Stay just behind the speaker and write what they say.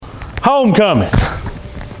Homecoming.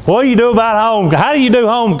 What do you do about homecoming? How do you do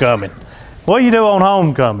homecoming? What do you do on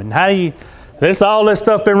homecoming? All this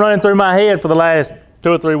stuff been running through my head for the last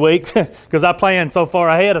 2 or 3 weeks because I plan so far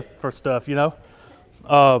ahead for stuff, you know.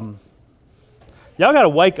 Y'all got to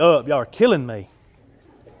wake up. Y'all are killing me.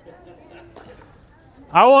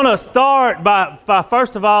 I want to start by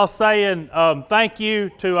first of all saying thank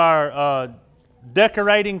you to our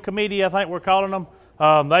decorating committee, I think we're calling them.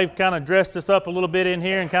 They've kind of dressed us up a little bit in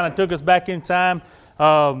here and kind of took us back in time.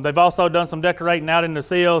 They've also done some decorating out in the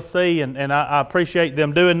CLC, and I appreciate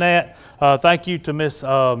them doing that. Thank you to Miss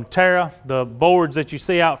Tara. The boards that you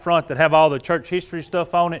see out front that have all the church history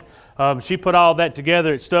stuff on it, she put all that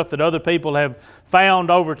together. It's stuff that other people have found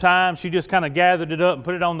over time. She just kind of gathered it up and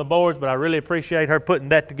put it on the boards, but I really appreciate her putting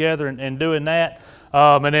that together and doing that.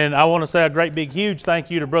 And then I want to say a great big huge thank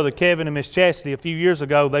you to Brother Kevin and Miss Chastity. A few years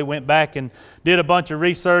ago they went back and did a bunch of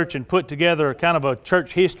research and put together kind of a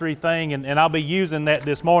church history thing, and I'll be using that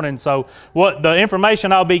this morning. So what the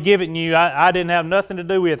information I'll be giving you, I didn't have nothing to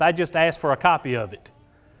do with. I just asked for a copy of it.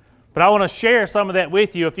 But I want to share some of that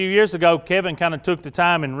with you. A few years ago Kevin kind of took the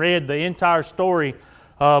time and read the entire story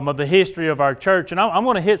of the history of our church. And I'm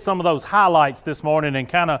going to hit some of those highlights this morning and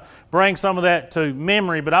kind of bring some of that to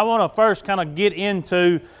memory. But I want to first kind of get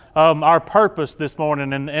into our purpose this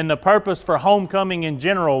morning and the purpose for homecoming in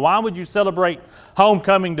general. Why would you celebrate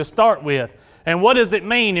homecoming to start with? And what does it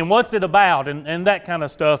mean? And what's it about? And that kind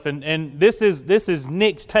of stuff. And this is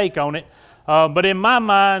Nick's take on it. But in my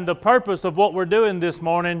mind, the purpose of what we're doing this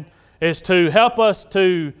morning is to help us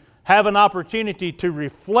to have an opportunity to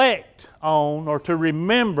reflect on or to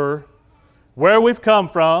remember where we've come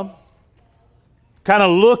from, kind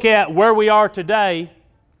of look at where we are today,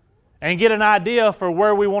 and get an idea for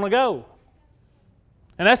where we want to go.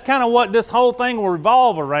 And that's kind of what this whole thing will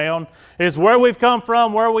revolve around, is where we've come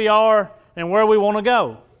from, where we are, and where we want to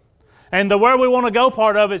go. And the where we want to go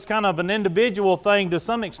part of it's kind of an individual thing to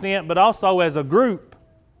some extent, but also as a group,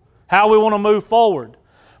 how we want to move forward.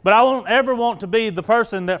 But I won't ever want to be the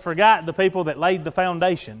person that forgot the people that laid the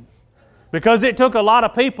foundation. Because it took a lot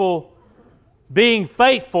of people being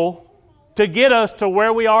faithful to get us to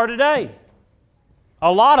where we are today.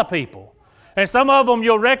 A lot of people. And some of them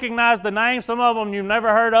you'll recognize the name, some of them you've never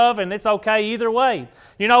heard of, and it's okay either way.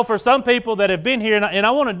 You know, for some people that have been here, and I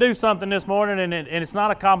want to do something this morning, and it's not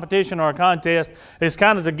a competition or a contest, it's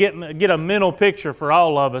kind of to get a mental picture for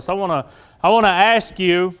all of us. I want to ask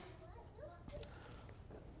you,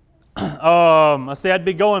 I see I'd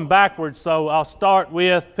be going backwards, so I'll start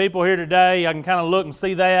with people here today. I can kind of look and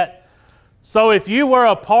see that. So if you were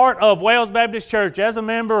a part of Wales Baptist Church as a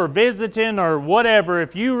member or visiting or whatever,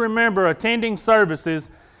 if you remember attending services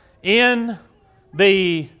in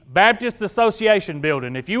the Baptist Association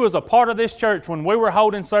building, if you was a part of this church when we were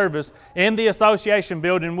holding service in the association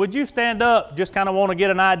building, would you stand up? Just kind of want to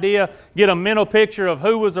get an idea, get a mental picture of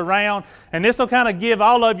who was around. And this will kind of give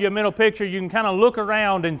all of you a mental picture. You can kind of look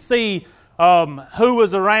around and see who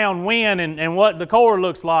was around when and what the core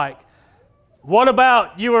looks like. What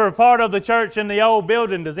about you were a part of the church in the old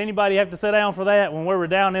building? Does anybody have to sit down for that when we were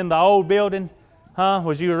down in the old building?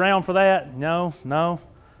 Was you around for that? No?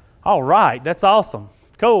 All right, that's awesome.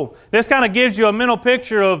 Cool. This kind of gives you a mental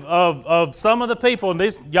picture of some of the people, and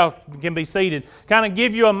these y'all can be seated, kind of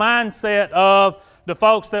give you a mindset of the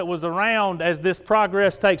folks that was around as this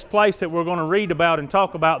progress takes place that we're going to read about and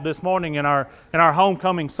talk about this morning in our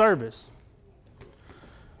homecoming service.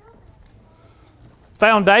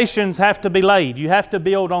 Foundations have to be laid. You have to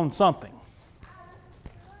build on something.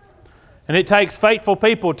 And it takes faithful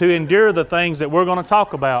people to endure the things that we're going to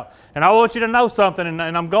talk about. And I want you to know something, and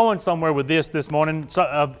I'm going somewhere with this morning.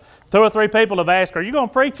 So, 2 or 3 people have asked, are you going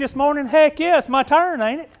to preach this morning? Heck yeah, it's my turn,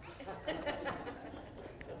 ain't it?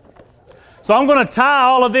 So I'm going to tie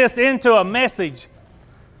all of this into a message.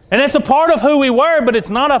 And it's a part of who we were, but it's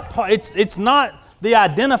not the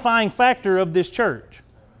identifying factor of this church.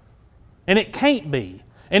 And it can't be.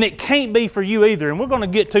 And it can't be for you either. And we're going to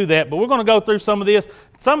get to that, but we're going to go through some of this.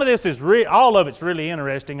 Some of this is all of it's really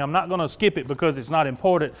interesting. I'm not going to skip it because it's not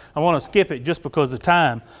important. I want to skip it just because of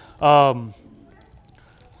time. The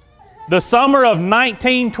summer of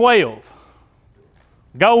 1912.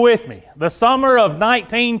 Go with me. The summer of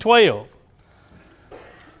 1912.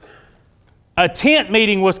 A tent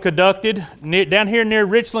meeting was conducted down here near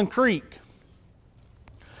Richland Creek.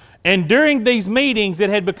 And during these meetings,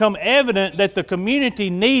 it had become evident that the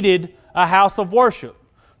community needed a house of worship.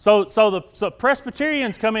 So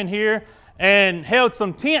Presbyterians come in here and held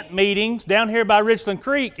some tent meetings down here by Richland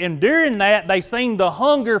Creek. And during that, they seen the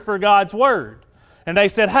hunger for God's Word. And they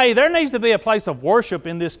said, hey, there needs to be a place of worship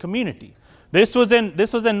in this community. This was in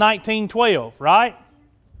 1912, right?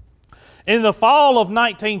 In the fall of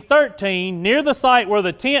 1913, near the site where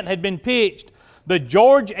the tent had been pitched, the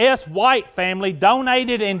George S. White family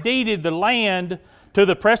donated and deeded the land to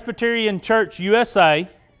the Presbyterian Church USA.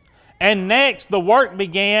 And next, the work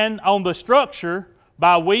began on the structure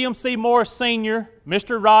by William C. Morris Sr.,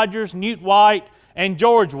 Mr. Rogers, Newt White, and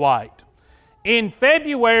George White. In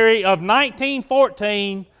February of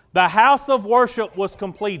 1914, the house of worship was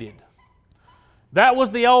completed. That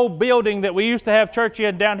was the old building that we used to have church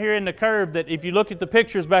in down here in the curve, that if you look at the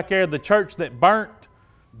pictures back there, the church that burnt,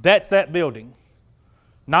 that's that building.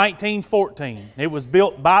 1914. It was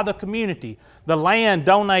built by the community. The land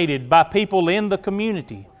donated by people in the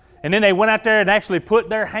community. And then they went out there and actually put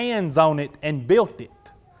their hands on it and built it,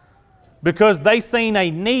 because they seen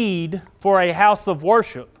a need for a house of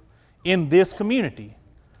worship in this community.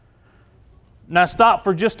 Now stop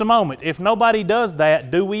for just a moment. If nobody does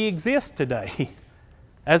that, do we exist today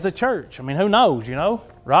as a church? I mean, who knows,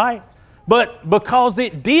 right? But because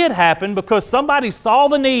it did happen, because somebody saw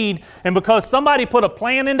the need, and because somebody put a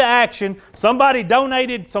plan into action, somebody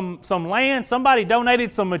donated some land, somebody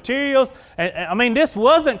donated some materials. I mean, this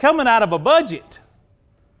wasn't coming out of a budget,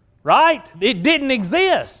 right? It didn't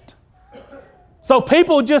exist. So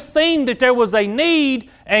people just seen that there was a need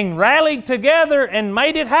and rallied together and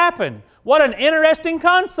made it happen. What an interesting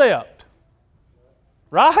concept,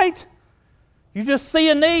 right? You just see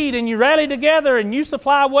a need and you rally together and you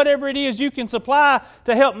supply whatever it is you can supply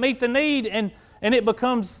to help meet the need, and it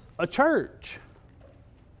becomes a church.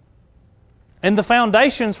 And the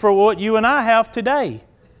foundations for what you and I have today.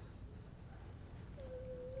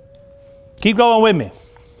 Keep going with me.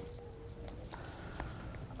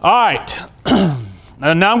 All right.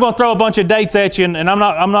 Now I'm going to throw a bunch of dates at you, and I'm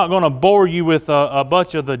not going to bore you with a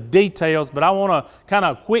bunch of the details, but I want to kind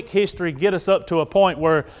of quick history get us up to a point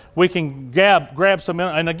where we can grab some.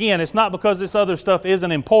 And again, it's not because this other stuff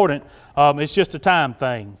isn't important. It's just a time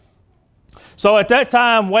thing. So at that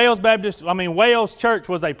time, Wales Church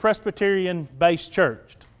was a Presbyterian-based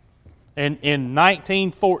church in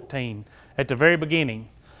 1914 at the very beginning.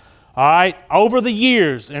 All right, over the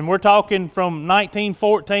years, and we're talking from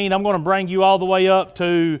 1914, I'm going to bring you all the way up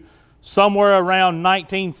to somewhere around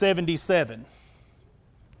 1977.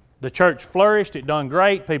 The church flourished, it done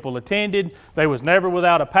great, people attended, they was never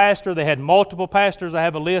without a pastor, they had multiple pastors. I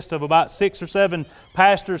have a list of about 6 or 7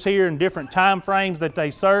 pastors here in different time frames that they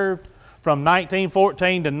served from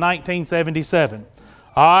 1914 to 1977.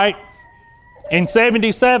 All right. In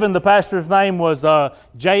 77, the pastor's name was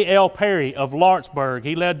J.L. Perry of Lawrenceburg.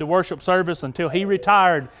 He led the worship service until he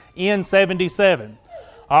retired in 77.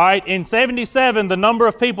 All right, in 77, the number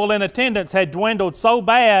of people in attendance had dwindled so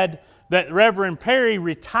bad that Reverend Perry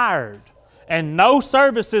retired, and no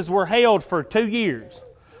services were held for 2 years.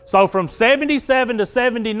 So from 77 to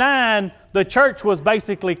 79, the church was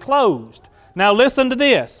basically closed. Now listen to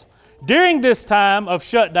this. During this time of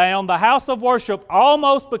shutdown, the house of worship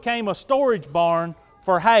almost became a storage barn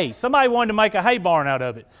for hay. Somebody wanted to make a hay barn out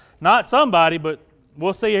of it. Not somebody, but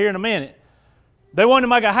we'll see here in a minute. They wanted to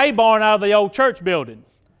make a hay barn out of the old church building.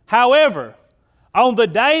 However, on the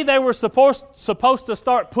day they were supposed to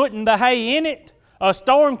start putting the hay in it, a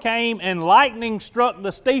storm came and lightning struck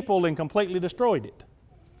the steeple and completely destroyed it.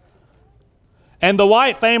 And the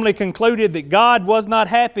White family concluded that God was not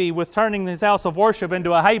happy with turning His house of worship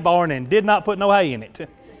into a hay barn and did not put no hay in it.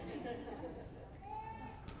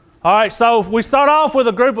 All right, so we start off with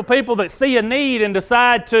a group of people that see a need and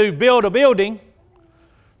decide to build a building.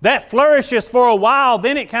 That flourishes for a while,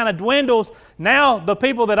 then it kind of dwindles. Now the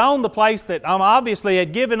people that own the place that obviously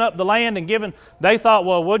had given up the land and they thought,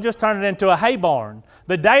 well, we'll just turn it into a hay barn.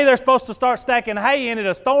 The day they're supposed to start stacking hay in it,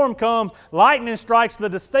 a storm comes, lightning strikes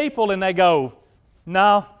the steeple, and they go,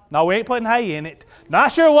 No, we ain't putting hay in it.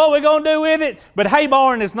 Not sure what we're going to do with it, but hay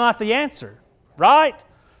barn is not the answer, right?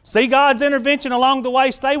 See God's intervention along the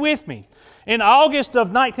way. Stay with me. In August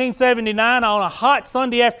of 1979, on a hot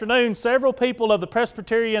Sunday afternoon, several people of the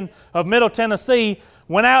Presbyterian of Middle Tennessee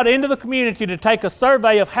went out into the community to take a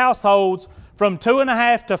survey of households from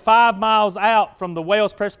 2.5 to 5 miles out from the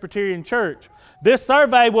Wales Presbyterian Church. This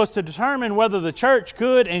survey was to determine whether the church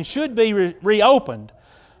could and should be reopened.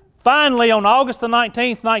 Finally, on August the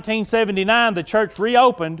 19th, 1979, the church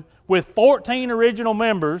reopened with 14 original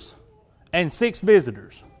members and 6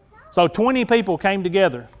 visitors. So 20 people came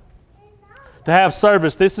together to have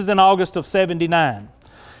service. This is in August of 79.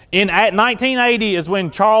 At 1980 is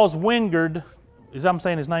when Charles Wingard I'm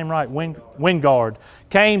saying his name right, Wingard,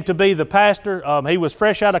 came to be the pastor. He was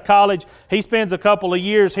fresh out of college. He spends a couple of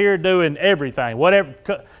years here doing everything, whatever,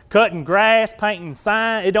 cutting grass, painting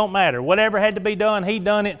signs, it don't matter. Whatever had to be done, he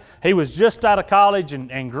done it. He was just out of college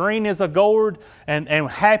and green as a gourd and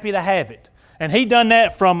happy to have it. And he done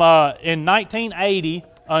that from in 1980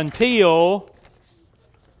 until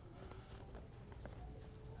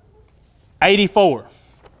 84.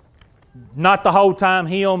 Not the whole time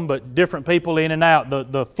him, but different people in and out.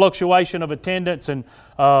 The fluctuation of attendance, and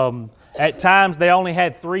at times they only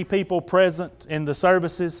had 3 people present in the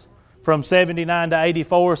services from 79 to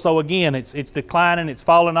 84. So again, it's declining, it's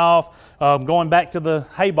falling off, going back to the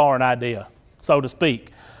hay barn idea, so to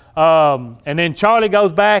speak. And then Charlie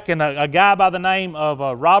goes back, and a guy by the name of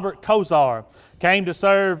Robert Kozar came to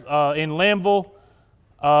serve in Linville,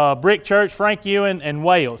 Brick Church, Frank Ewan, and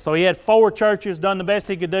Wales. So he had 4 churches, done the best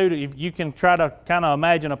he could do. You can try to kind of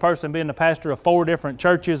imagine a person being the pastor of 4 different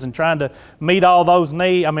churches and trying to meet all those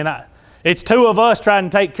needs. I mean, it's 2 of us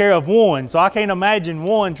trying to take care of 1, so I can't imagine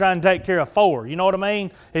 1 trying to take care of 4. You know what I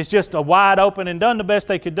mean? It's just a wide open, and done the best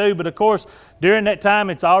they could do. But of course, during that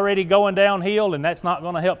time, it's already going downhill, and that's not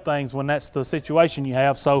going to help things when that's the situation you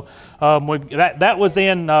have. So that was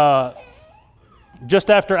in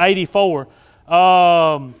just after 84.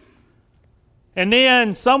 And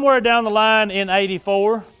then somewhere down the line in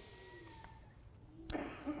 84,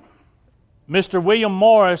 Mr. William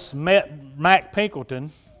Morris met Mac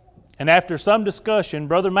Pinkleton, and after some discussion,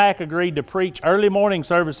 Brother Mac agreed to preach early morning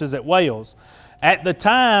services at Wales. At the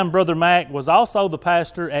time, Brother Mac was also the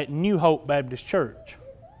pastor at New Hope Baptist Church.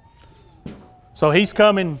 So he's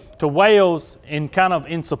coming to Wales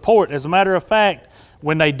in support. As a matter of fact,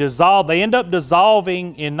 when they end up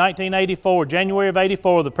dissolving in 1984, January of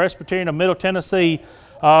 84, the Presbyterian of Middle Tennessee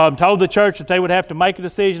told the church that they would have to make a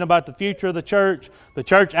decision about the future of the church. The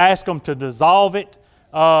church asked them to dissolve it,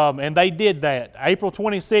 and they did that. April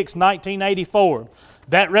 26, 1984.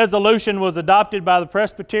 That resolution was adopted by the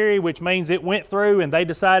Presbytery, which means it went through, and they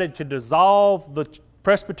decided to dissolve the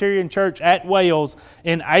Presbyterian Church at Wales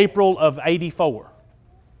in April of 84.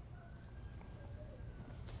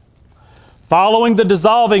 Following the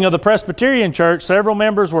dissolving of the Presbyterian Church, several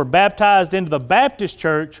members were baptized into the Baptist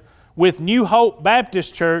Church, with New Hope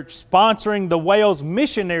Baptist Church sponsoring the Wales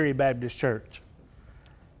Missionary Baptist Church.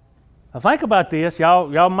 Now think about this.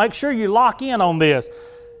 Y'all make sure you lock in on this.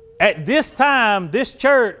 At this time, this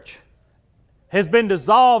church has been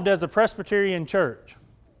dissolved as a Presbyterian church.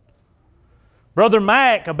 Brother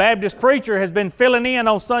Mac, a Baptist preacher, has been filling in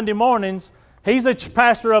on Sunday mornings. He's a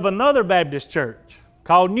pastor of another Baptist church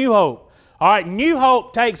called New Hope. All right, New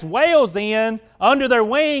Hope takes Wales in under their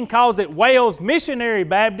wing, calls it Wales Missionary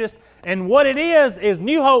Baptist, and what it is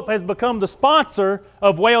New Hope has become the sponsor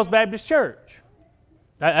of Wales Baptist Church.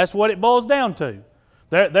 That's what it boils down to.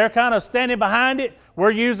 They're kind of standing behind it.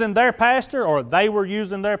 We're using their pastor, or they were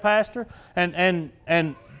using their pastor, and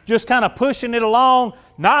just kind of pushing it along,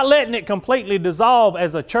 not letting it completely dissolve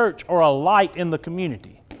as a church or a light in the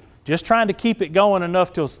community. Just trying to keep it going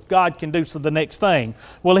enough till God can do the next thing.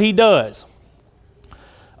 Well, He does.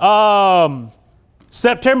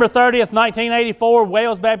 September 30th, 1984,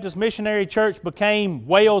 Wales Baptist Missionary Church became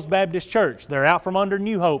Wales Baptist Church. They're out from under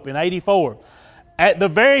New Hope in 84. At the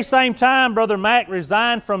very same time, Brother Mac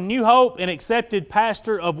resigned from New Hope and accepted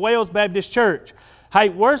pastor of Wales Baptist Church. Hey,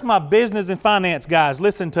 where's my business and finance guys?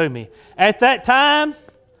 Listen to me. At that time,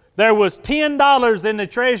 there was $10 in the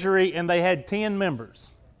treasury and they had 10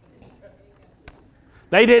 members.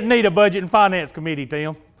 They didn't need a budget and finance committee,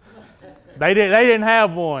 Tim. They didn't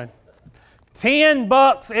have one.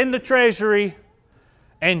 $10 in the treasury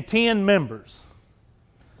and 10 members.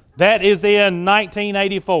 That is in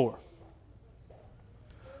 1984.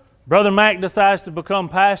 Brother Mac decides to become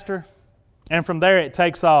pastor, and from there it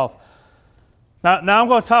takes off. Now I'm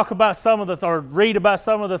going to talk about read about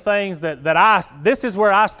some of the things this is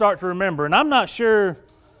where I start to remember. And I'm not sure,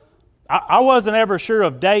 I wasn't ever sure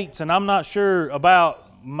of dates, and I'm not sure about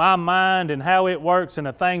my mind and how it works and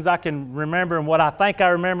the things I can remember and what I think I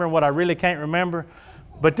remember and what I really can't remember.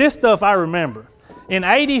 But this stuff I remember. In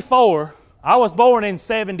 84, I was born in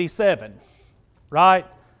 77, right?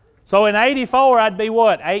 So in 84, I'd be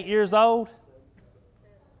what, 8 years old?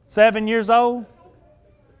 7 years old?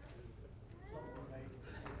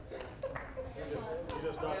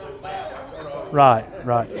 Right.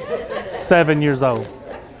 7 years old.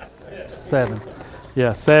 7.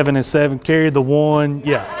 Yeah, 7 is 7. Carry the 1.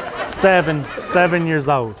 Yeah, 7 years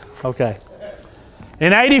old. Okay.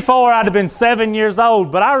 In 84, I'd have been 7 years old,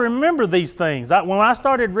 but I remember these things. When I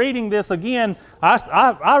started reading this again,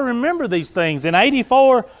 I remember these things. In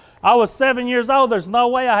 84, I was 7 years old. There's no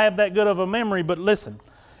way I have that good of a memory. But listen,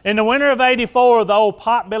 in the winter of '84, the old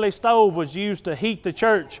potbelly stove was used to heat the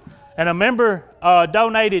church. And a member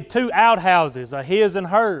donated 2 outhouses, a his and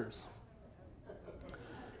hers.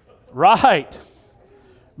 Right.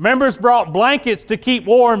 Members brought blankets to keep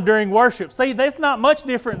warm during worship. See, that's not much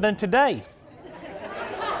different than today.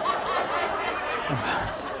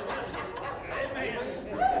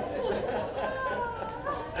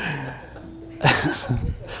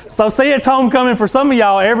 So see, it's homecoming for some of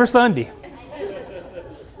y'all every Sunday.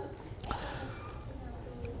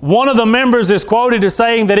 One of the members is quoted as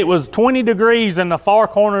saying that it was 20 degrees in the far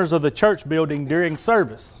corners of the church building during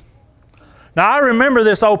service. Now, I remember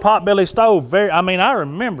this old potbelly stove. I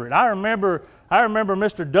remember it. I remember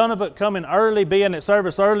Mr. Donovan coming early, being at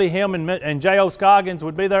service early. Him and J.O. Scoggins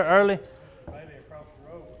would be there early. Maybe across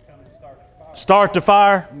the road would come and start the fire. Start the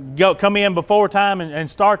fire. Come in before time and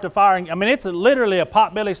start the fire. I mean, it's literally a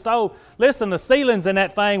potbelly stove. Listen, the ceilings in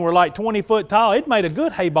that thing were like 20 foot tall. It made a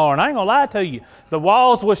good hay barn. I ain't gonna lie to you. The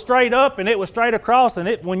walls were straight up and it was straight across.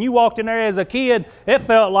 And when you walked in there as a kid, it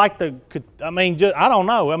felt like I don't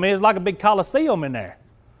know. I mean, it's like a big coliseum in there.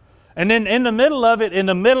 And then in the middle of it, in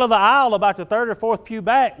the middle of the aisle, about the third or fourth pew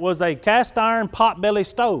back, was a cast iron potbelly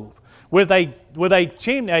stove with a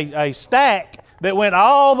chimney, a stack that went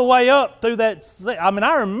all the way up through that. I mean,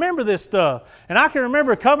 I remember this stuff. And I can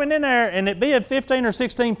remember coming in there and it being 15 or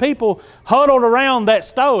 16 people huddled around that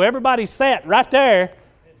stove. Everybody sat right there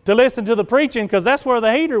to listen to the preaching because that's where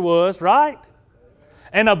the heater was, right?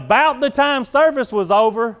 And about the time service was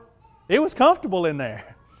over, it was comfortable in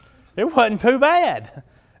there. It wasn't too bad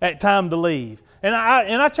at time to leave. And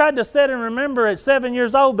I tried to sit and remember at 7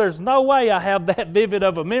 years old, there's no way I have that vivid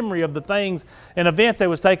of a memory of the things and events that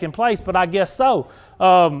was taking place, but I guess so.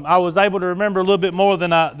 I was able to remember a little bit more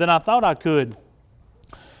than I thought I could.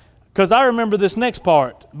 Because I remember this next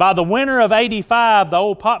part. By the winter of '85, the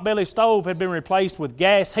old potbelly stove had been replaced with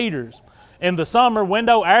gas heaters. In the summer,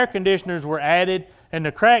 window air conditioners were added and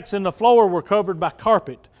the cracks in the floor were covered by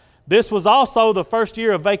carpet. This was also the first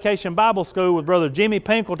year of Vacation Bible School with Brother Jimmy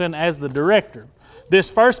Pinkleton as the director. This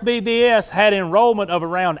first BBS had enrollment of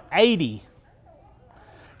around 80.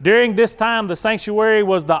 During this time, the sanctuary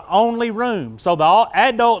was the only room. So the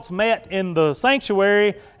adults met in the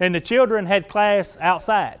sanctuary and the children had class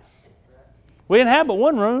outside. We didn't have but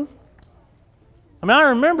one room. I mean, I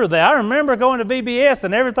remember that. I remember going to VBS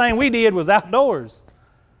and everything we did was outdoors.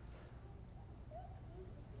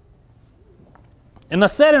 And I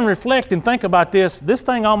sat and reflect and think about this. This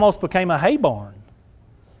thing almost became a hay barn.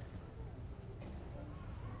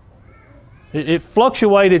 It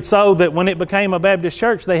fluctuated so that when it became a Baptist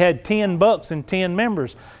church, they had 10 bucks and 10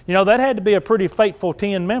 members. You know, that had to be a pretty faithful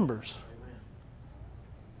 10 members.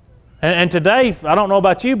 And today, I don't know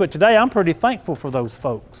about you, but today I'm pretty thankful for those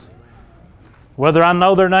folks. Whether I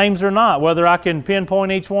know their names or not, whether I can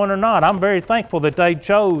pinpoint each one or not, I'm very thankful that they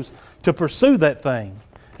chose to pursue that thing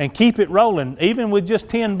and keep it rolling, even with just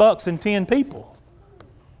 10 bucks and 10 people.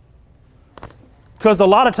 Because a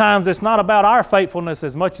lot of times it's not about our faithfulness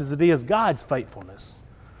as much as it is God's faithfulness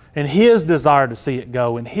and His desire to see it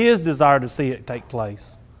go and His desire to see it take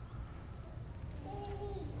place.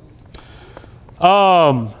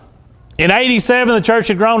 In '87, the church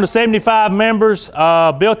had grown to 75 members,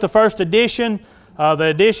 built the first addition. The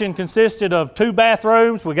addition consisted of 2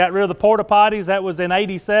 bathrooms. We got rid of the porta potties. That was in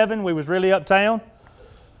 '87. We was really uptown.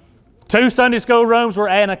 2 Sunday school rooms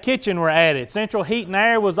and a kitchen were added. Central heat and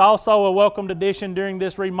air was also a welcomed addition during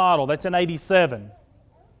this remodel. That's in '87.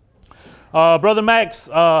 Brother Mac's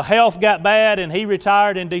health got bad and he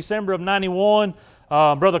retired in December of '91.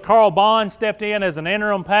 Brother Carl Bond stepped in as an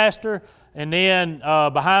interim pastor. And then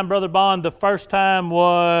behind Brother Bond the first time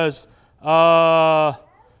was Mr.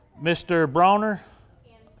 Bronner,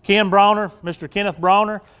 Ken Bronner, Mr. Kenneth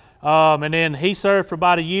Bronner. And then he served for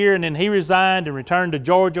about a year and then he resigned and returned to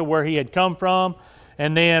Georgia where he had come from.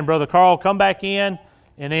 And then Brother Carl come back in.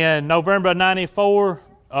 And then November of '94,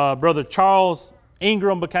 Brother Charles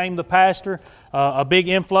Ingram became the pastor. A big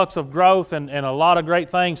influx of growth and a lot of great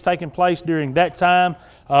things taking place during that time.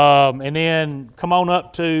 And then come on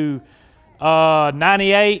up to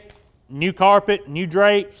 '98, new carpet, new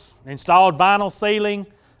drapes, installed vinyl ceiling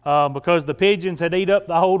because the pigeons had eat up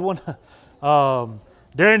the old one.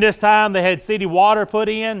 During this time, they had city water put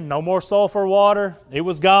in, no more sulfur water. It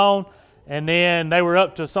was gone. And then they were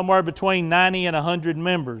up to somewhere between 90 and 100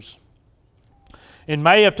 members. In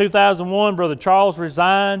May of 2001, Brother Charles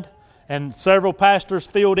resigned and several pastors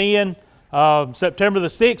filled in. September the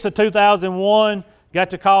 6th of 2001, got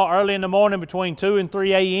the call early in the morning between 2 and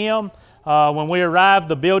 3 a.m. When we arrived,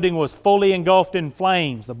 the building was fully engulfed in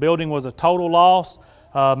flames. The building was a total loss.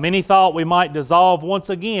 Many thought we might dissolve once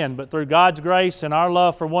again, but through God's grace and our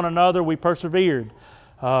love for one another, we persevered.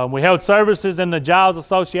 We held services in the Giles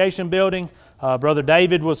Association building. Brother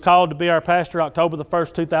David was called to be our pastor October the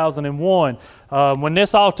 1st, 2001. When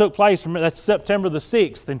this all took place, that's September the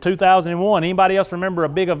 6th in 2001. Anybody else remember a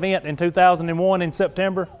big event in 2001 in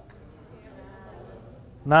September?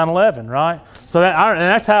 9/11, right? So and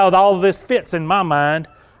that's how all of this fits in my mind.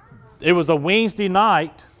 It was a Wednesday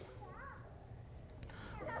night.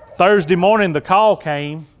 Thursday morning, the call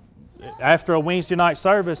came after a Wednesday night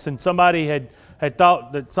service, and somebody had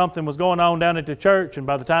thought that something was going on down at the church, and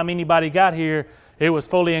by the time anybody got here, it was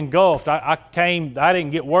fully engulfed. I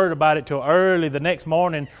didn't get word about it till early the next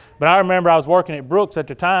morning, but I remember I was working at Brooks at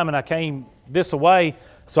the time, and I came this away,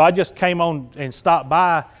 so I just came on and stopped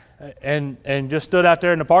by and just stood out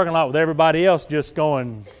there in the parking lot with everybody else just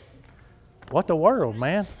going, what the world,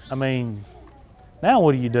 man? I mean, now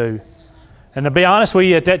what do you do? And to be honest with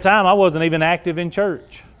you, at that time, I wasn't even active in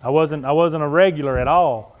church. I wasn't a regular at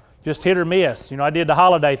all. Just hit or miss. You know, I did the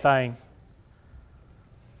holiday thing.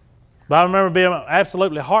 But I remember being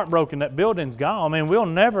absolutely heartbroken that building's gone. I mean, we'll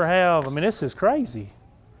never have, this is crazy.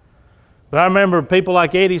 But I remember people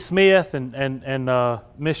like Eddie Smith and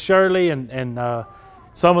Miss Shirley and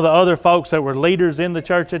some of the other folks that were leaders in the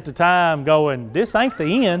church at the time going, this ain't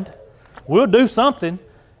the end. We'll do something.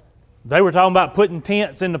 They were talking about putting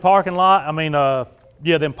tents in the parking lot.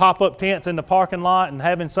 Them pop-up tents in the parking lot and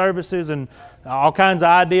having services, and all kinds of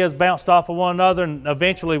ideas bounced off of one another, and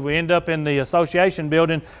eventually we end up in the association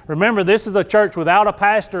building. Remember, this is a church without a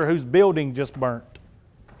pastor whose building just burnt.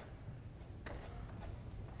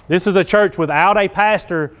 This is a church without a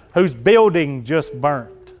pastor whose building just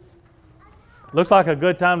burnt. Looks like a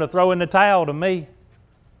good time to throw in the towel to me.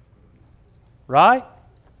 Right?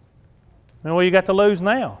 What you got to lose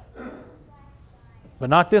now? But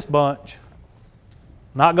not this bunch.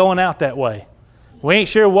 Not going out that way. We ain't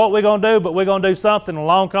sure what we're going to do, but we're going to do something.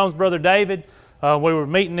 Along comes Brother David. We were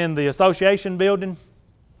meeting in the association building.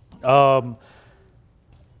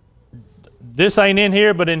 This ain't in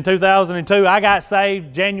here, but in 2002, I got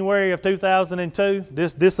saved January of 2002.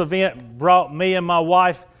 This event brought me and my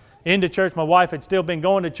wife into church. My wife had still been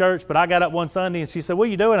going to church, but I got up one Sunday and she said, what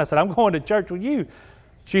are you doing? I said, I'm going to church with you.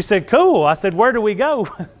 She said, cool. I said, where do we go?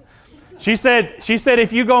 She said,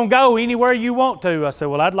 if you're going to go anywhere you want to. I said,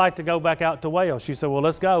 well, I'd like to go back out to Wales. She said, well,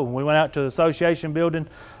 let's go. And we went out to the association building,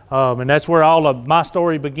 and that's where all of my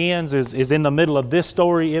story begins, is in the middle of this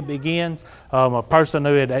story it begins. A person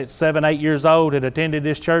who at 7, 8 years old had attended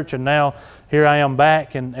this church, and now here I am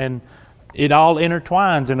back, and it all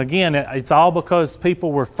intertwines. And again, it's all because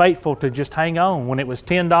people were faithful to just hang on. When it was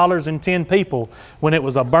 $10 and 10 people, when it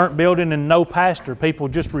was a burnt building and no pastor, people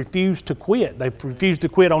just refused to quit. They refused to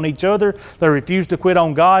quit on each other. They refused to quit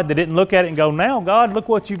on God. They didn't look at it and go, now God, look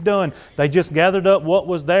what you've done. They just gathered up what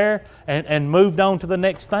was there and moved on to the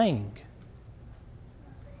next thing.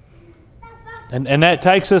 And that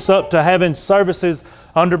takes us up to having services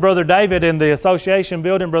under Brother David in the association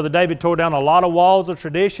building. Brother David tore down a lot of walls of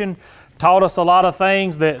tradition, taught us a lot of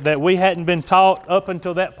things that we hadn't been taught up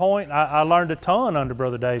until that point. I learned a ton under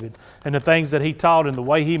Brother David and the things that he taught and the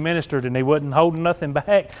way he ministered, and he wasn't holding nothing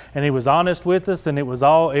back, and he was honest with us, and it was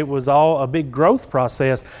all a big growth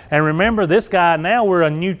process. And remember, this guy, now we're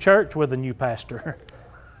a new church with a new pastor,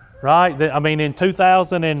 right? In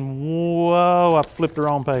 2000 and, whoa, I flipped the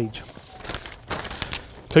wrong page.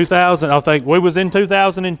 2000, I think we was in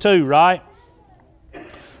 2002, right?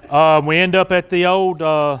 We end up at the old,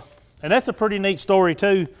 and that's a pretty neat story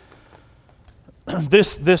too.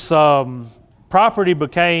 This property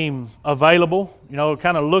became available.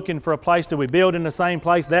 Kind of looking for a place. Do we build in the same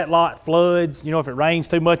place? That lot floods. If it rains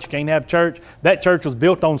too much, you can't have church. That church was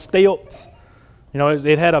built on stilts.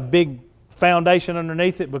 It had a big foundation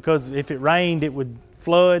underneath it because if it rained, it would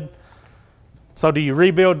flood. So do you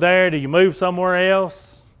rebuild there? Do you move somewhere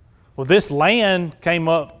else? Well, this land came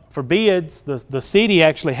up for bids. The city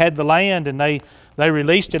actually had the land, and they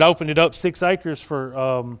released it, opened it up 6 acres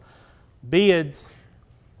for bids.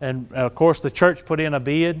 And of course, the church put in a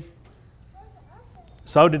bid.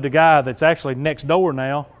 So did the guy that's actually next door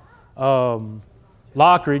now,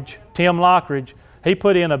 Lockridge, Tim Lockridge. He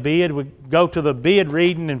put in a bid. We go to the bid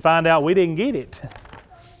reading and find out we didn't get it.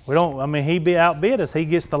 He outbid us. He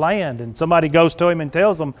gets the land, and somebody goes to him and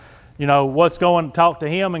tells him, what's going, talk to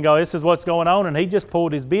him and go, this is what's going on. And he just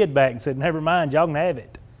pulled his bid back and said, never mind, y'all can have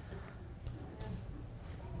it.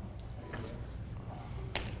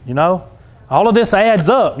 All of this adds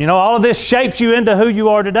up. All of this shapes you into who you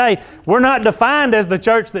are today. We're not defined as the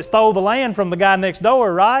church that stole the land from the guy next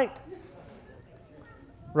door, right?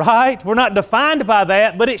 Right? We're not defined by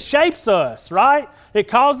that, but it shapes us, right? It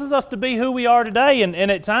causes us to be who we are today. And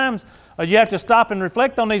at times, you have to stop and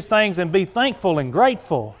reflect on these things and be thankful and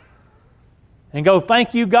grateful. And go,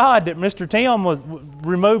 thank you, God, that Mr. Tim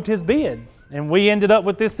removed his bid. And we ended up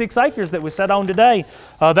with this 6 acres that we sat on today.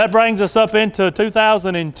 That brings us up into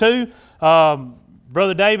 2002.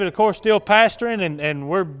 Brother David, of course, still pastoring, and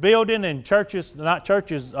we're building, and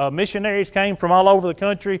missionaries came from all over the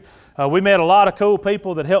country. We met a lot of cool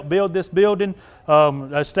people that helped build this building,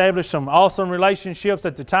 established some awesome relationships.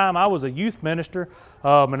 At the time, I was a youth minister,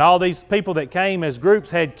 and all these people that came as groups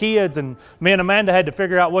had kids, and me and Amanda had to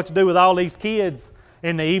figure out what to do with all these kids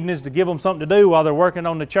in the evenings to give them something to do while they're working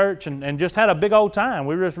on the church, and just had a big old time.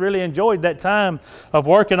 We just really enjoyed that time of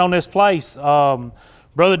working on this place.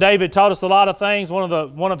 Brother David taught us a lot of things.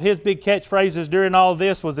 One of his big catchphrases during all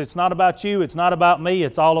this was, "It's not about you, it's not about me,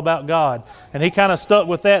 it's all about God." And he kind of stuck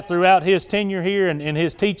with that throughout his tenure here and in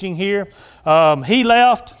his teaching here. He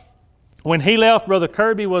left. When he left, Brother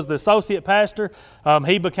Kirby was the associate pastor.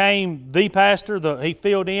 He became the pastor. He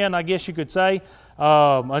filled in, I guess you could say,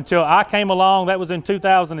 until I came along. That was in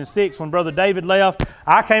 2006 when Brother David left.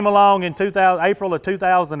 I came along in April of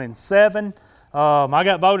 2007. I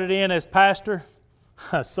got voted in as pastor.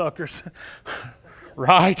 Suckers.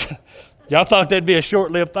 Right? Y'all thought that'd be a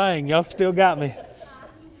short-lived thing. Y'all still got me.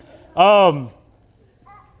 While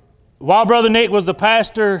Brother Nick was the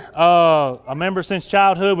pastor, a member since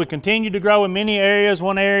childhood, we continued to grow in many areas.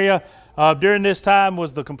 One area during this time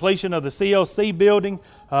was the completion of the COC building.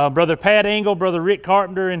 Brother Pat Engel, Brother Rick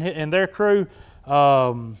Carpenter and their crew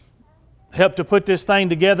helped to put this thing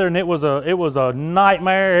together, and it was a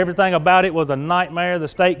nightmare. Everything about it was a nightmare. The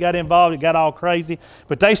state got involved. It got all crazy.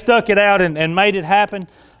 But they stuck it out and made it happen.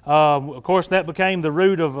 Of course, that became the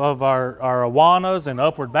root of our Awanas and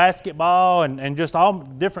Upward Basketball and just all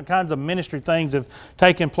different kinds of ministry things have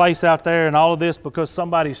taken place out there, and all of this because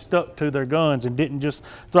somebody stuck to their guns and didn't just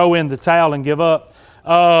throw in the towel and give up.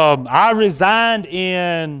 I resigned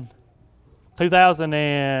in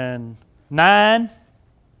 2009.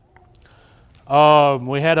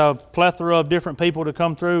 We had a plethora of different people to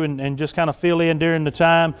come through and just kind of fill in during the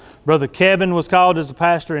time. Brother Kevin was called as a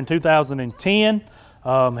pastor in 2010.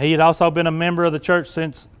 He had also been a member of the church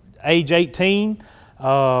since age 18.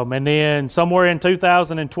 And then somewhere in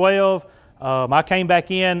 2012, I came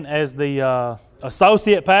back in as the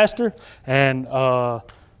associate pastor, and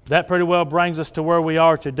that pretty well brings us to where we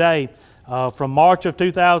are today. From March of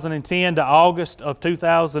 2010 to August of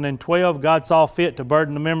 2012, God saw fit to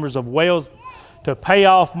burden the members of Wales to pay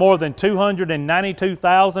off more than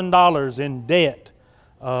 $292,000 in debt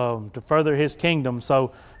to further His kingdom.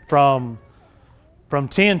 So from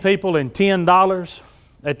 10 people and $10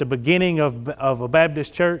 at the beginning of a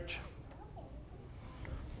Baptist church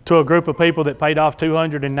to a group of people that paid off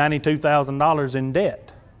 $292,000 in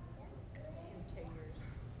debt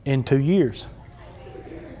in 2 years.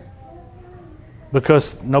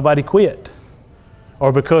 Because nobody quit.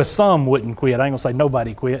 Or because some wouldn't quit. I ain't going to say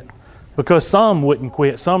nobody quit. Because some wouldn't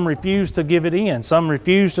quit. Some refused to give it in. Some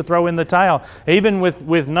refused to throw in the towel. Even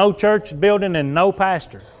with no church building and no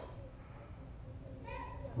pastor.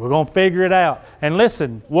 We're going to figure it out. And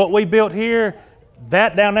listen, what we built here,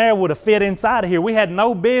 that down there would have fit inside of here. We had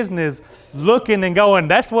no business looking and going,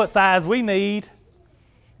 that's what size we need.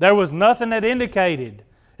 There was nothing that indicated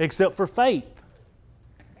except for faith.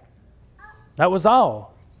 That was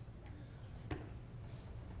all.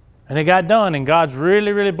 And it got done, and God's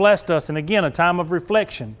really, really blessed us. And again, a time of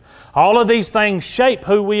reflection. All of these things shape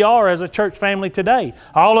who we are as a church family today.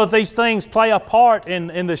 All of these things play a part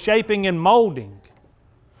in the shaping and molding.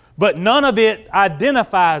 But none of it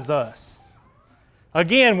identifies us.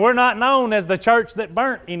 Again, we're not known as the church that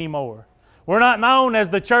burnt anymore. We're not known as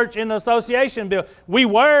the church in the association bill. We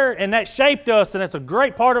were, and that shaped us, and it's a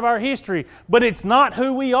great part of our history, but it's not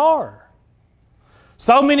who we are.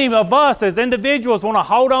 So many of us as individuals want to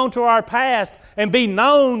hold on to our past and be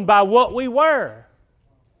known by what we were.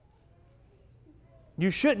 You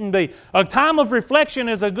shouldn't be. A time of reflection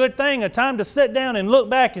is a good thing, a time to sit down and look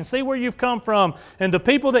back and see where you've come from and the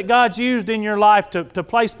people that God's used in your life to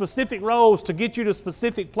play specific roles to get you to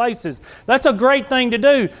specific places. That's a great thing to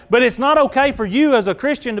do, but it's not okay for you as a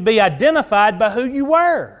Christian to be identified by who you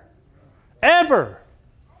were. Ever.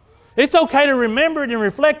 It's okay to remember it and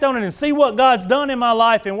reflect on it and see what God's done in my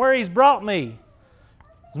life and where He's brought me.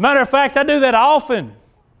 As a matter of fact, I do that often.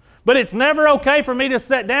 But it's never okay for me to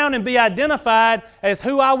sit down and be identified as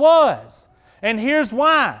who I was. And here's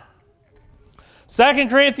why. 2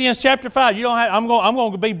 Corinthians chapter 5. I'm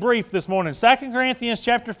going to be brief this morning. 2 Corinthians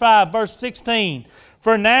chapter 5, verse 16.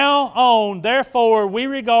 For now on, therefore, we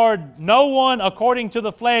regard no one according to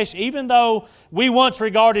the flesh, even though we once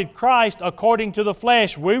regarded Christ according to the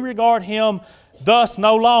flesh. We regard Him thus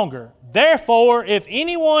no longer. Therefore, if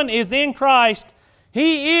anyone is in Christ,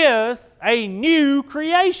 he is a new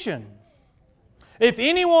creation. If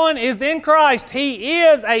anyone is in Christ, he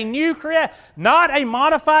is a new creation, not a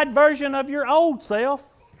modified version of your old self.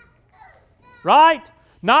 Right?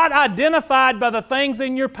 Not identified by the things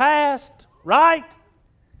in your past. Right?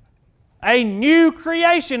 A new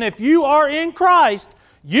creation. If you are in Christ,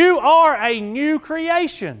 you are a new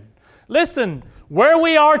creation. Listen, where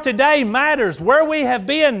we are today matters. Where we have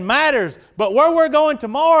been matters. But where we're going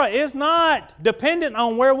tomorrow is not dependent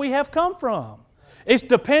on where we have come from. It's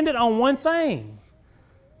dependent on one thing.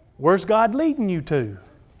 Where's God leading you to?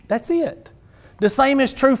 That's it. The same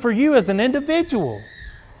is true for you as an individual.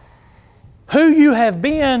 Who you have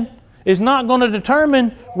been is not going to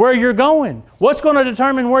determine where you're going. What's going to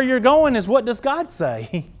determine where you're going is what does God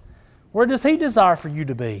say? Where does He desire for you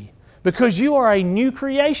to be? Because you are a new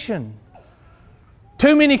creation.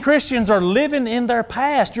 Too many Christians are living in their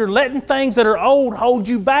past. You're letting things that are old hold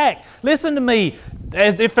you back. Listen to me.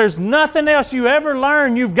 As if there's nothing else you ever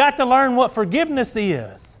learn, you've got to learn what forgiveness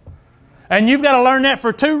is. And you've got to learn that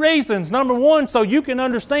for two reasons. Number one, so you can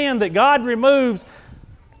understand that God removes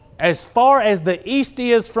as far as the east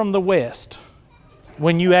is from the west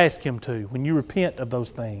when you ask Him to, when you repent of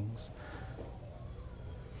those things.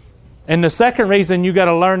 And the second reason you got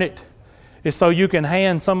to learn it is so you can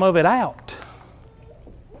hand some of it out.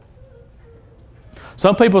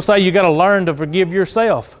 Some people say you got to learn to forgive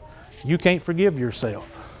yourself. You can't forgive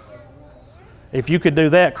yourself. If you could do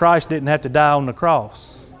that, Christ didn't have to die on the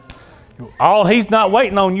cross. He's not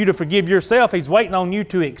waiting on you to forgive yourself. He's waiting on you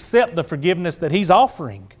to accept the forgiveness that He's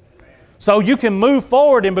offering, so you can move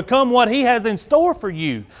forward and become what He has in store for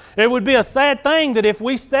you. It would be a sad thing that if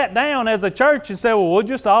we sat down as a church and said, well, we'll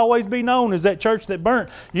just always be known as that church that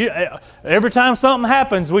burnt. Every time something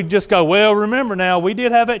happens, we just go, well, remember now, we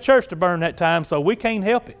did have that church to burn that time, so we can't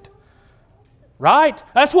help it. Right?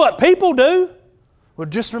 That's what people do. Well,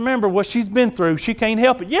 just remember what she's been through. She can't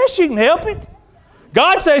help it. Yes, she can help it.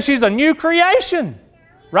 God says she's a new creation.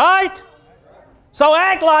 Right? So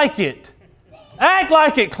act like it. Act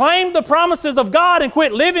like it. Claim the promises of God and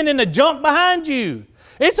quit living in the junk behind you.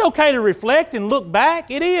 It's okay to reflect and look back.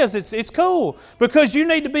 It is. It's cool. Because you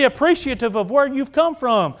need to be appreciative of where you've come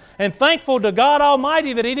from and thankful to God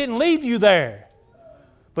Almighty that He didn't leave you there.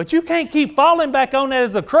 But you can't keep falling back on that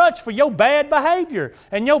as a crutch for your bad behavior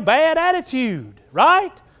and your bad attitude.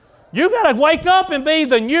 Right? You got to wake up and be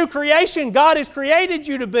the new creation God has created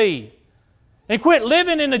you to be. And quit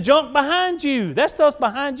living in the junk behind you. That stuff's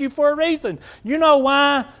behind you for a reason. You know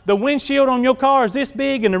why the windshield on your car is this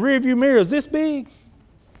big and the rearview mirror is this big?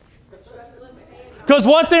 Because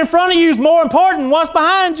what's in front of you is more important than what's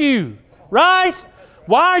behind you. Right?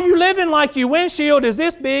 Why are you living like your windshield is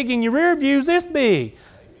this big and your rear view is this big?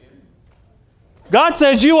 God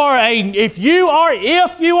says if you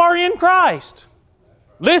are in Christ.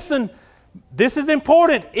 Listen, this is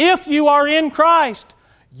important. If you are in Christ,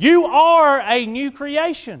 you are a new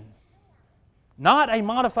creation, not a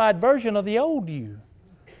modified version of the old you.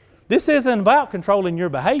 This isn't about controlling your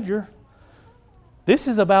behavior. This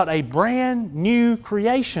is about a brand new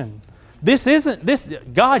creation.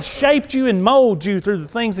 God shaped you and molded you through the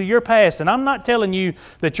things of your past. And I'm not telling you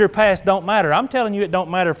that your past don't matter. I'm telling you it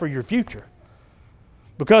don't matter for your future.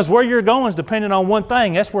 Because where you're going is dependent on one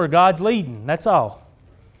thing. That's where God's leading. That's all.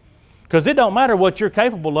 Because it don't matter what you're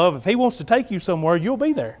capable of. If He wants to take you somewhere, you'll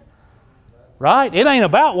be there. Right? It ain't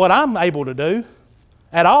about what I'm able to do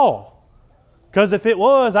at all. Because if it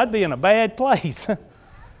was, I'd be in a bad place.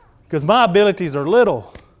 Because my abilities are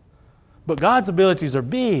little. But God's abilities are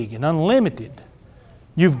big and unlimited.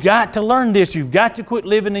 You've got to learn this. You've got to quit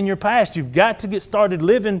living in your past. You've got to get started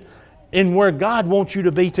living in where God wants you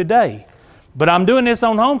to be today. But I'm doing this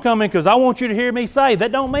on homecoming because I want you to hear me say,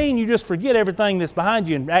 that don't mean you just forget everything that's behind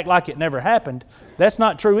you and act like it never happened. That's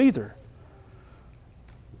not true either.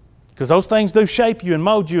 Because those things do shape you and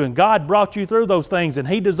mold you, and God brought you through those things, and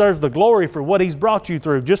He deserves the glory for what He's brought you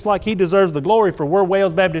through, just like He deserves the glory for where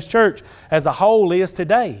Wales Baptist Church as a whole is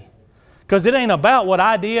today. Because it ain't about what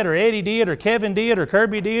I did or Eddie did or Kevin did or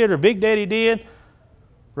Kirby did or Big Daddy did.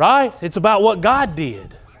 Right? It's about what God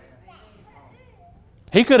did.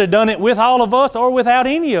 He could have done it with all of us or without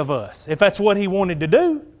any of us, if that's what He wanted to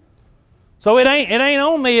do. So it ain't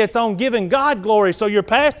on me, it's on giving God glory. So your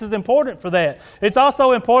past is important for that. It's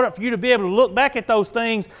also important for you to be able to look back at those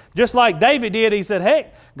things just like David did. He said,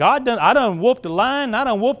 heck, I done whooped a lion, I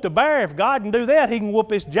done whooped a bear. If God can do that, He can whoop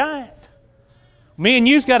this giant. Me and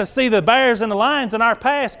you's got to see the bears and the lions in our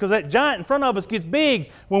past, because that giant in front of us gets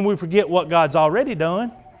big when we forget what God's already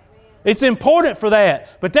done. It's important for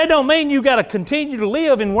that. But that don't mean you got to continue to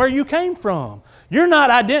live in where you came from. You're not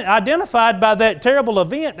identified by that terrible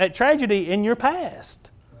event, that tragedy in your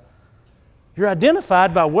past. You're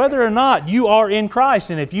identified by whether or not you are in Christ.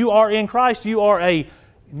 And if you are in Christ, you are a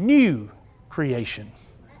new creation.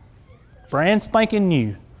 Brand spanking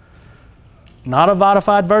new. Not a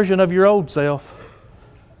modified version of your old self.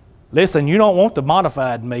 Listen, you don't want the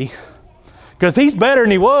modified me, because he's better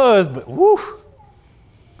than he was, but whoo.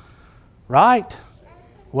 Right?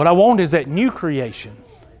 What I want is that new creation,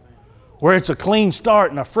 where it's a clean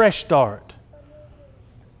start and a fresh start.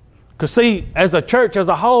 Because see, as a church as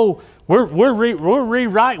a whole, we're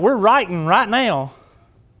writing right now.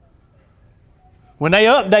 When they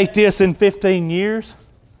update this in 15 years,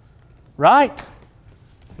 right?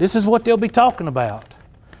 This is what they'll be talking about.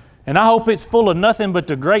 And I hope it's full of nothing but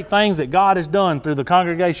the great things that God has done through the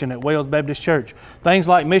congregation at Wales Baptist Church. Things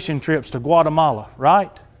like mission trips to Guatemala,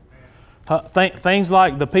 right? Things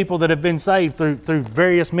like the people that have been saved through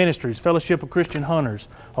various ministries, Fellowship of Christian Hunters,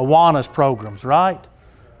 Awana's programs, right?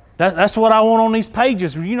 That's what I want on these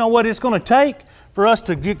pages. You know what it's going to take for us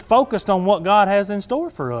to get focused on what God has in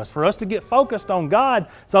store for us to get focused on God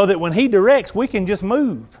so that when He directs, we can just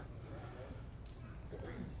move.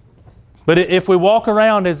 But if we walk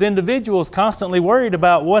around as individuals constantly worried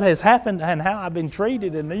about what has happened and how I've been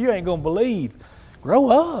treated, and you ain't going to believe, grow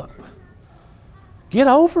up. Get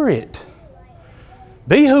over it.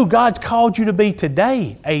 Be who God's called you to be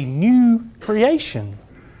today, a new creation.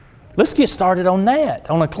 Let's get started on that,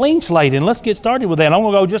 on a clean slate, and let's get started with that. I'm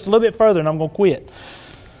going to go just a little bit further and I'm going to quit.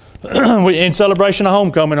 In celebration of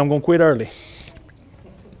homecoming, I'm going to quit early.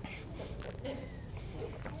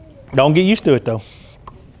 Don't get used to it though.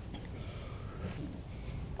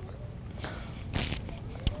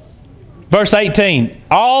 Verse 18,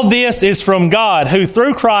 all this is from God, who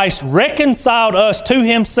through Christ reconciled us to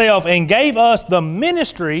Himself and gave us the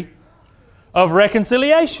ministry of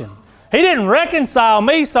reconciliation. He didn't reconcile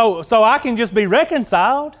me so I can just be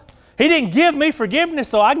reconciled. He didn't give me forgiveness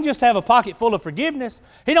so I can just have a pocket full of forgiveness.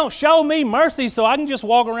 He don't show me mercy so I can just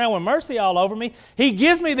walk around with mercy all over me. He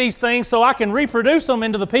gives me these things so I can reproduce them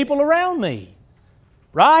into the people around me.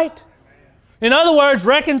 Right? In other words,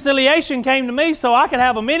 reconciliation came to me so I could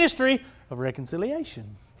have a ministry of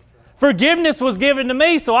reconciliation. Forgiveness was given to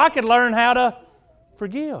me so I could learn how to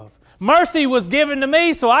forgive. Mercy was given to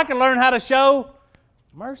me so I could learn how to show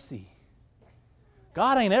mercy.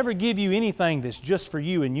 God ain't ever give you anything that's just for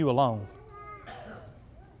you and you alone.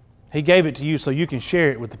 He gave it to you so you can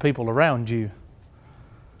share it with the people around you.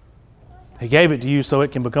 He gave it to you so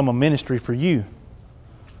it can become a ministry for you.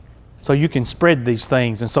 So you can spread these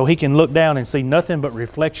things, and so He can look down and see nothing but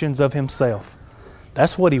reflections of Himself.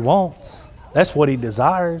 That's what He wants. That's what He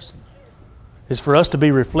desires, is for us to be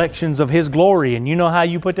reflections of His glory. And you know how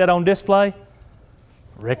you put that on display?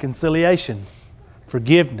 Reconciliation,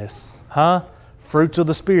 forgiveness, fruits of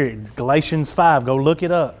the Spirit. Galatians 5, go look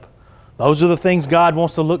it up. Those are the things God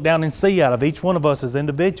wants to look down and see out of each one of us as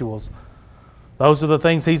individuals. Those are the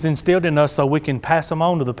things He's instilled in us so we can pass them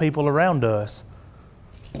on to the people around us.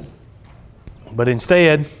 But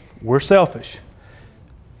instead, we're selfish.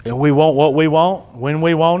 And we want what we want, when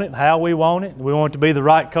we want it, how we want it. We want it to be the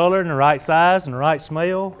right color and the right size and the right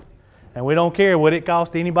smell. And we don't care what it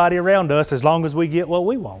costs anybody around us as long as we get what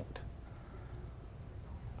we want.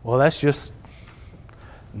 Well, that's just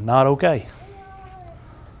not okay.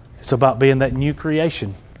 It's about being that new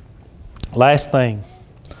creation. Last thing.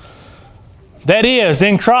 That is,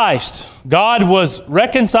 in Christ, God was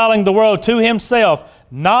reconciling the world to Himself,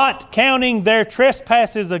 not counting their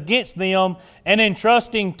trespasses against them, and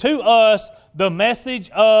entrusting to us the message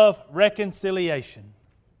of reconciliation.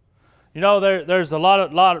 You know, there's a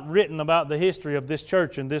lot written about the history of this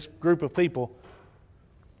church and this group of people.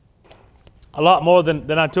 A lot more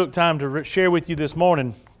than I took time to share with you this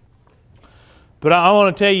morning. But I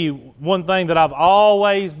want to tell you one thing that I've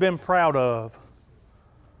always been proud of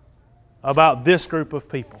about this group of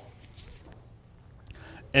people.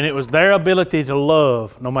 And it was their ability to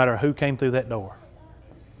love no matter who came through that door.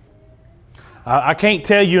 I can't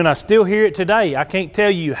tell you, and I still hear it today, I can't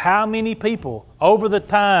tell you how many people over the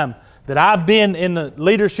time that I've been in the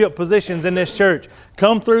leadership positions in this church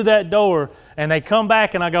come through that door and they come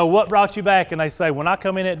back and I go, what brought you back? And they say, when I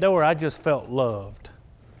come in that door, I just felt loved.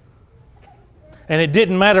 And it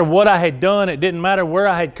didn't matter what I had done. It didn't matter where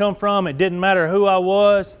I had come from. It didn't matter who I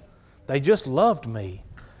was. They just loved me.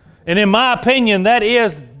 And in my opinion, that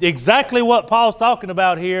is exactly what Paul's talking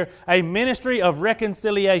about here, a ministry of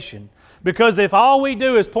reconciliation. Because if all we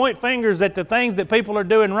do is point fingers at the things that people are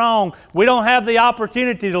doing wrong, we don't have the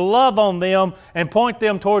opportunity to love on them and point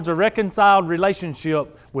them towards a reconciled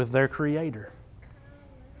relationship with their Creator.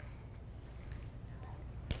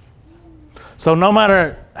 So no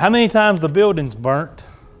matter how many times the building's burnt,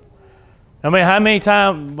 how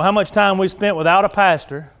much time we spent without a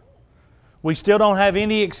pastor, we still don't have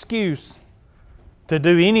any excuse to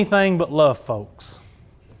do anything but love folks.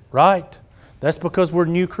 Right? That's because we're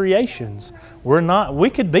new creations. We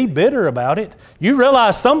could be bitter about it. You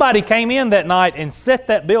realize somebody came in that night and set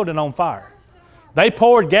that building on fire. They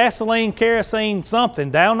poured gasoline, kerosene,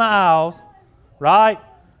 something down the aisles, right?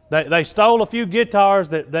 They stole a few guitars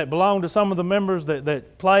that belonged to some of the members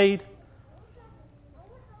that played.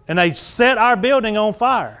 And they set our building on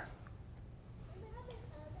fire.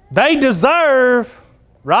 They deserve,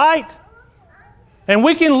 right? And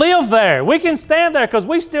we can live there. We can stand there because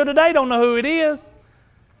we still today don't know who it is.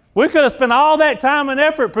 We could have spent all that time and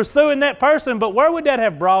effort pursuing that person, but where would that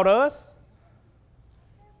have brought us?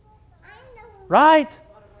 Right?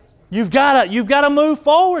 You've got to move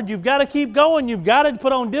forward. You've got to keep going. You've got to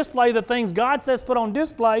put on display the things God says put on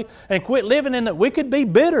display and quit living in it. We could be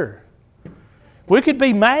bitter. We could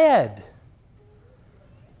be mad.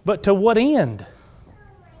 But to what end?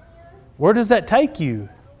 Where does that take you?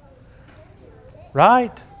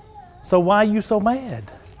 Right? So why are you so mad?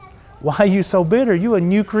 Why are you so bitter? You're a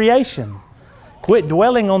new creation. Quit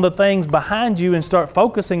dwelling on the things behind you and start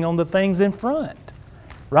focusing on the things in front.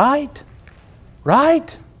 Right?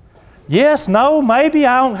 Right? Yes, no, maybe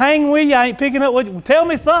I don't hang with you. I ain't picking up what you tell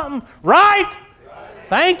me something. Right?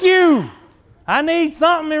 Thank you. I need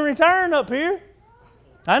something in return up here.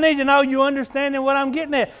 I need to know you understanding what I'm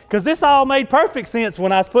getting at. Because this all made perfect sense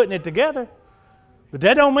when I was putting it together. But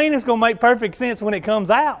that don't mean it's going to make perfect sense when it comes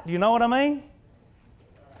out. You know what I mean?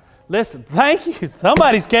 Listen, thank you.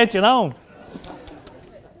 Somebody's catching on.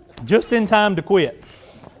 Just in time to quit.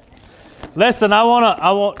 Listen, I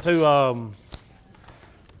want to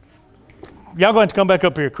y'all going to come back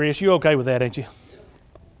up here, Chris. You okay with that, ain't you?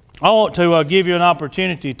 I want to give you an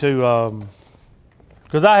opportunity to,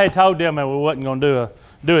 because I had told them that we wasn't going to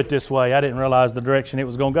do it this way. I didn't realize the direction it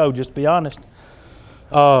was going to go, just to be honest.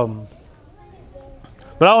 But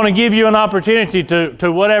I want to give you an opportunity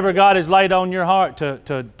to whatever God has laid on your heart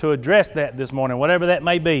to address that this morning, whatever that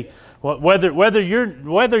may be. Whether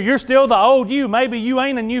you're still the old you, maybe you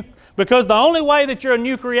ain't a new, because the only way that you're a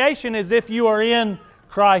new creation is if you are in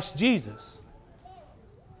Christ Jesus.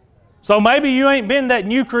 So maybe you ain't been that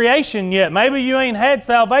new creation yet. Maybe you ain't had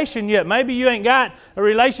salvation yet. Maybe you ain't got a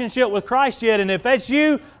relationship with Christ yet. And if that's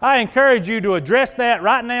you, I encourage you to address that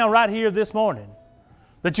right now, right here this morning.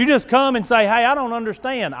 That you just come and say, hey, I don't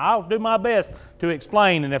understand. I'll do my best to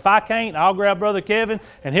explain. And if I can't, I'll grab Brother Kevin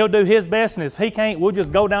and he'll do his best. And if he can't, we'll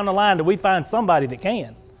just go down the line till we find somebody that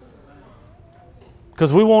can.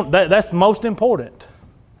 Because we want that's the most important.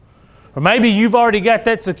 Or maybe you've already got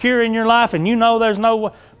that secure in your life and you know there's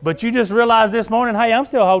no, but you just realized this morning, hey, I'm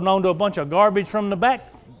still holding on to a bunch of garbage from the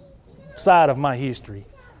back side of my history.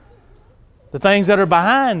 The things that are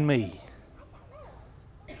behind me.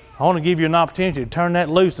 I want to give you an opportunity to turn that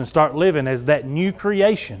loose and start living as that new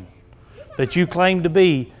creation that you claim to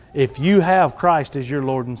be if you have Christ as your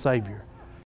Lord and Savior.